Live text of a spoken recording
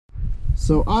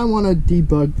So I want to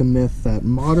debug the myth that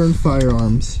modern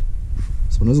firearms,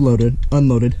 this one is unloaded,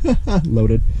 loaded,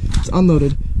 it's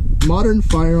unloaded. Modern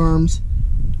firearms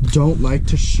don't like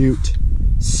to shoot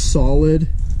solid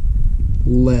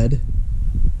lead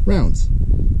rounds.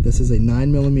 This is a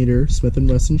 9mm Smith &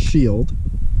 Wesson Shield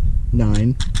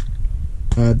 9.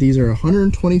 These are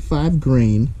 125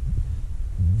 grain,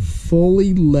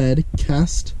 fully lead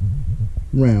cast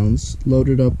rounds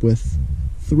loaded up with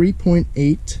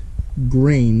 3.8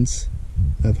 grains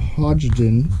of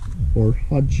Hodgin, or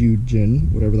Hodgin,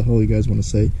 whatever the hell you guys want to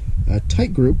say,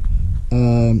 tight group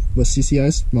with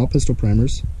CCI small pistol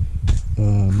primers.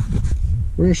 We're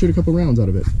going to shoot a couple rounds out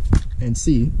of it and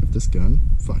see if this gun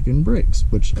fucking breaks,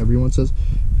 which everyone says,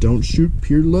 don't shoot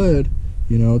pure lead,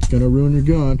 you know, it's going to ruin your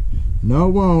gun. No,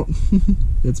 it won't.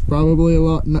 It's probably a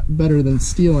lot better than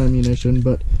steel ammunition,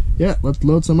 but yeah, let's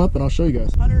load some up and I'll show you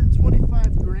guys.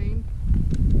 125 grain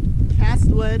cast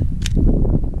lead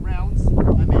rounds. I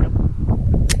made them.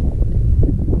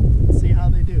 Let's see how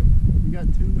they do. We got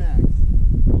 2 mags.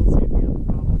 We'll see if we have a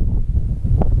problem.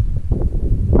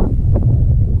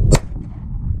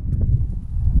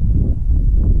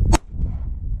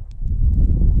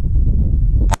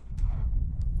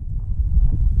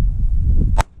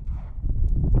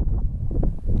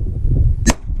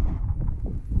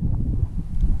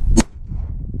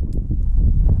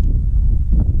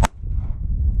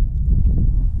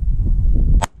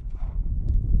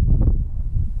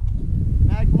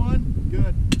 Mag 1,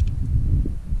 good.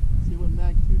 See what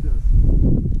Mag 2 does.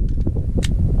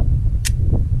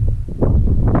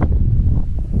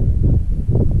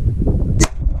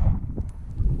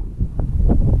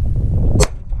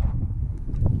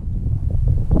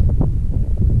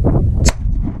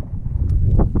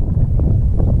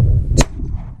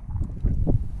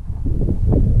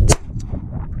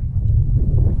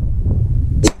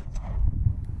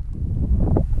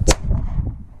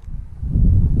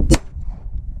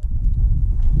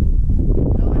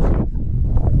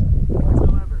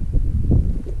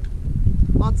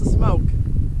 Lots of smoke,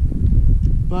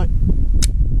 but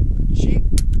cheap,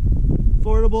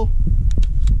 affordable,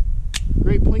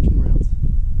 great plinking rounds.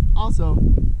 Also,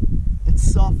 it's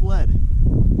soft lead,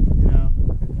 you know,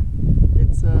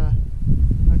 it's not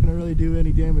going to really do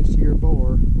any damage to your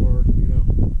bore or